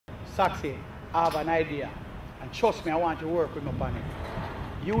Saxy, I have an idea. And trust me, I want you to work with me on it.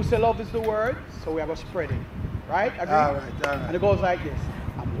 You say love is the word, so we are going to spread it. Right? Agree? All right. And it goes like this.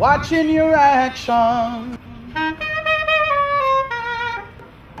 I'm watching your action.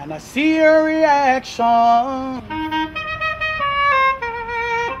 And I see your reaction.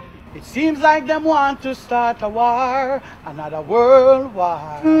 It seems like them want to start a war, another world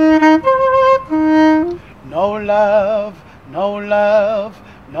war. No love, no love,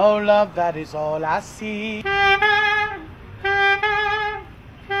 no love, that is all I see.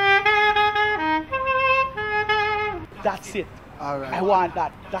 That's it. All right. I want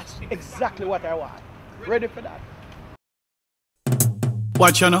that. That's exactly what I want. Ready for that?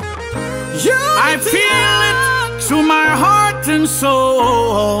 Watch you know. I feel it to my heart and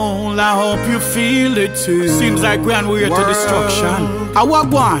soul. I hope you feel it too. Seems like we're on way to destruction. I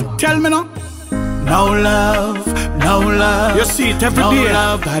walk one. Tell me now. No love, no love. You see it every day. No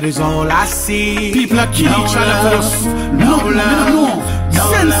love, that is all I see. People are killing each other for us. No love, no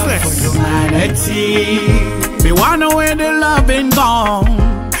senseless love for humanity. Me wanna know where the loving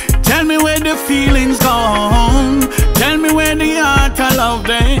gone. Tell me where the feelings gone. Tell me where the heart of love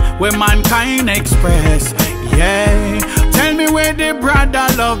day, where mankind express. Yeah. Tell me where the brother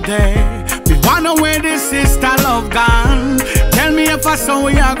love day. Me wanna know where the sister love gone. Tell me if I saw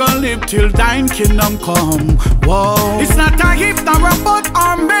we are gonna live till thine kingdom come. Whoa. It's not a if, nor a but,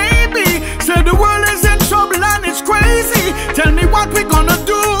 or maybe. Say the world is in trouble and it's crazy. Tell me what we gonna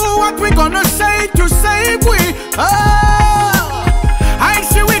do, what we gonna say to save we. Oh, I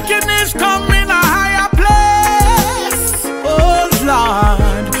see wickedness come in a higher place. Oh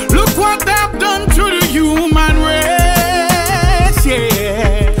Lord, look what they've done to the human race.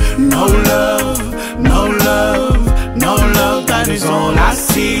 Yeah. No love, no love, no love, that is all I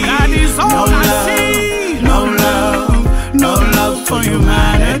see. That is all I see. No love, no love for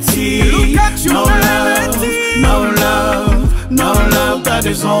humanity. Look at humanity. No love, no love, that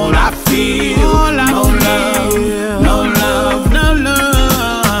is all I feel. All I feel. No love, no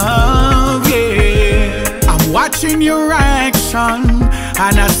love, yeah. I'm watching your action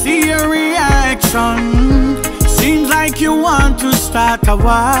and I see your reaction. Seems like you want to start a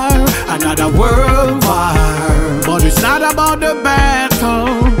war, another world war. But it's not about the battle,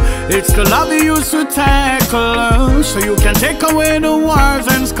 it's the love you used to tackle. So you can take away the wars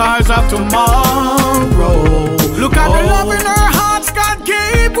and scars of tomorrow. Look at the love in our hearts God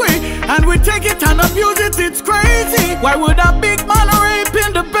gave we, and we take it and abuse it, it's crazy. Why would a big man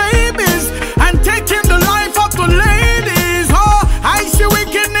raping the babies and taking the life of the ladies? Oh, I see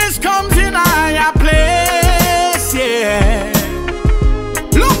wickedness comes in a higher place, yeah.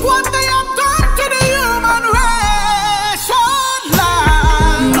 Look what they have done to the human race. Oh,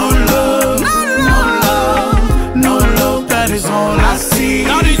 Lord. No love, no love, no love, that is all I see.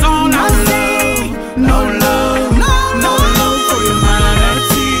 That is all I see. No love, no love for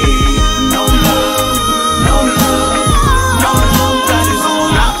humanity. No love, no love, no love, that is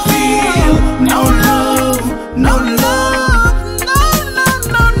all I feel. No love, no love,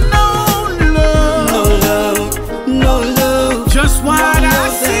 no love, no love, just what I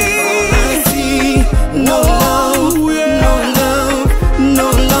see. No love, no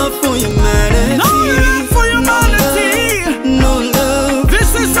love for humanity. No love for humanity. No love. This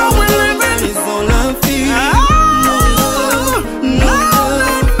is how we live. That is all I feel. No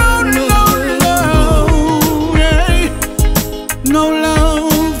love, no love, yeah. No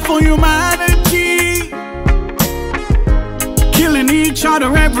love for humanity. Killing each other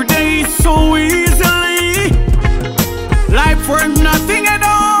every day so easily. Life worth nothing at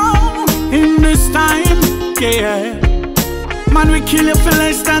all in this time, yeah. Man, we kill you for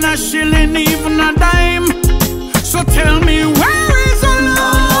less than a shilling, even a dime. So tell me, where is the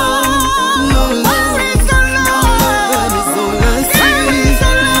love? Where is the love? That is all I see. Where is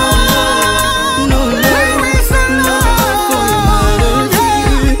the love? Where is the love for humanity?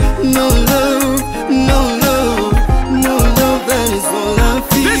 No love, no love, no love, that is all I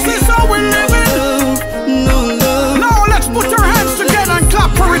feel. This is how we live it. No love. Now let's put our hands together and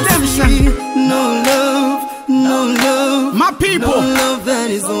clap for redemption. No love, no love, my people. No love, that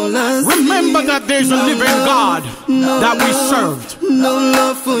is all I see. Remember that there's a living God that we served. No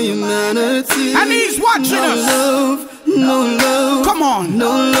love for humanity, and He's watching us. No love. Come on, no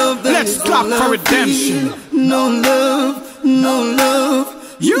love. Let's clap for redemption. No love, no love,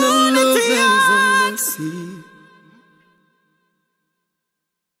 unity.